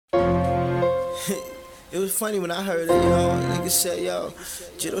It was funny when I heard it, you know. Niggas said, yo,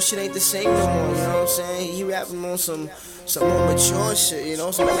 Jitto shit ain't the same no more, you know what I'm saying? He rapping on some more mature shit, you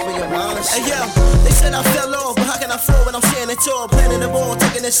know, some open your mind shit. Hey yo, they said I fell off, but how can I fall when I'm standing tall? Planning the ball,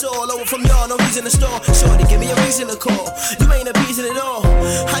 taking this all over from y'all, no reason to stall. Shorty, give me a reason to call. You ain't a reason at all.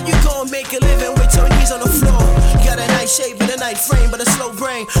 How you gon' make a living with your knees on the floor? You got a nice shape and a nice frame, but a slow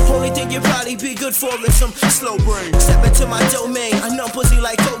brain. Only thing you probably be good for is some slow brain. Step into my domain, I know pussy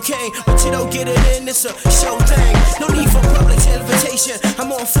like cocaine, but you don't get it in, it's a show thing. No need for public invitation,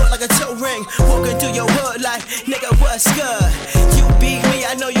 I'm on foot like a toe ring. Walking through your hood like, nigga, what's good? You beat me,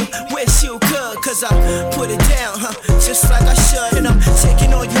 I know you wish you could, cause I put it down, just like I should. And I'm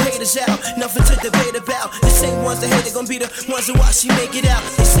taking all you haters out, nothing to debate about. The same ones that hate it gon' be the ones that watch you make it out.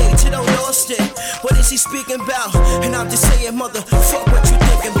 They say Jitto lost it, what is he speaking about? And I'm just saying, mother, fuck what you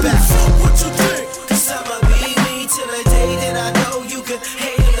thinking about. Fuck what you think, cause I'ma be me till the day that I know you can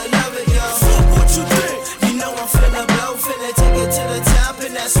hate it or love it, yo. Fuck what you think, you know I'm finna blow, finna take it to the top,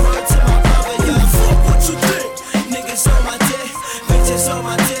 and that's word to my brother, yo. Fuck what you think, niggas on my dick, bitches on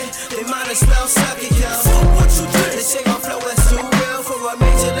my dick, they might as well suck it, yo. Fuck what you think, they say my flow is too real for a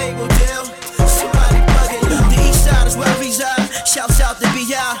major label deal. Somebody bugging, yo. The east side is where I reside, shouts out to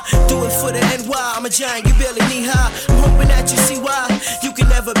B.I. Do it for the NY, I'm a giant, you barely knee high. I'm hoping that you see why you can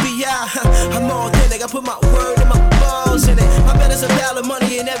never be I. I'm all authentic, I put my word and my balls in it. My bet is a ballad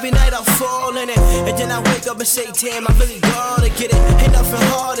money and every night I fall in it. And then I wake up and say, damn, I really gotta get it. Ain't nothing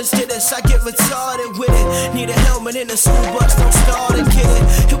hard as to this, I get retarded with it. Need a helmet in the school bus, don't start a kid.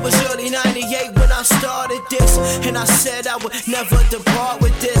 It was early 98 when I started this, and I said I would never depart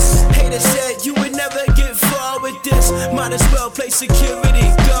with this. Haters said you would never get far with this. Might as well play security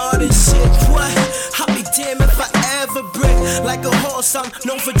guard and shit. What? I'll be damned if I ever break like a horse, I'm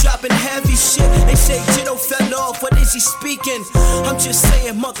known for dropping heavy shit. They say Jitto fell off, what is he speaking? I'm just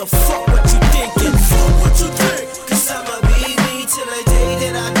saying, motherfuck what you thinking. Fuck what you think, cause I'ma be me till the day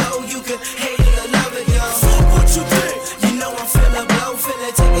that I know you can hate it or love it, yo. Fuck what you think, you know I'm finna blow, finna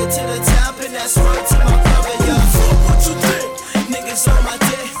take it to the top, and that's word to my brother, yo. Fuck what you think, niggas on my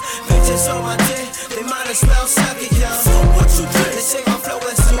dick, bitches on my dick, they might as well suck it, yo.